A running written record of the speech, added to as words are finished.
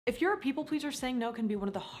If you're a people pleaser, saying no can be one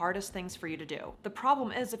of the hardest things for you to do. The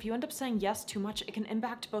problem is, if you end up saying yes too much, it can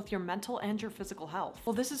impact both your mental and your physical health.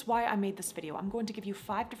 Well, this is why I made this video. I'm going to give you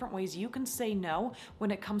 5 different ways you can say no when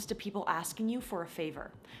it comes to people asking you for a favor.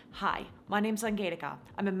 Hi, my name's Angelica.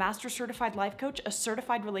 I'm a master certified life coach, a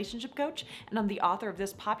certified relationship coach, and I'm the author of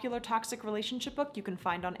this popular toxic relationship book you can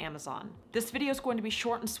find on Amazon. This video is going to be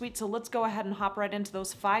short and sweet, so let's go ahead and hop right into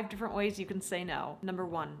those 5 different ways you can say no. Number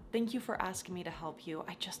 1, thank you for asking me to help you.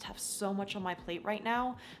 I just have so much on my plate right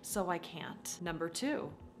now, so I can't. Number 2,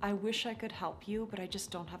 I wish I could help you, but I just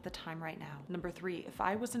don't have the time right now. Number 3, if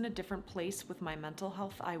I was in a different place with my mental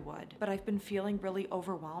health, I would. But I've been feeling really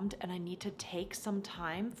overwhelmed and I need to take some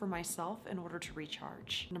time for myself in order to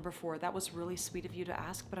recharge. Number 4, that was really sweet of you to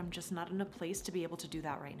ask, but I'm just not in a place to be able to do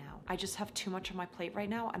that right now. I just have too much on my plate right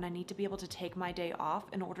now and I need to be able to take my day off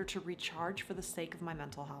in order to recharge for the sake of my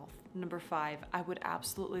mental health. Number 5, I would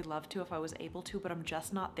absolutely love to if I was able to, but I'm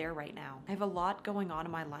just not there right now. I have a lot going on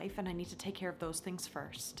in my life and I need to take care of those things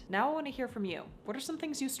first. Now I want to hear from you. What are some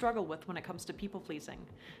things you struggle with when it comes to people pleasing?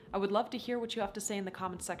 I would love to hear what you have to say in the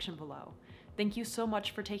comments section below. Thank you so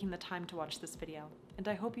much for taking the time to watch this video, and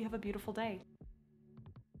I hope you have a beautiful day.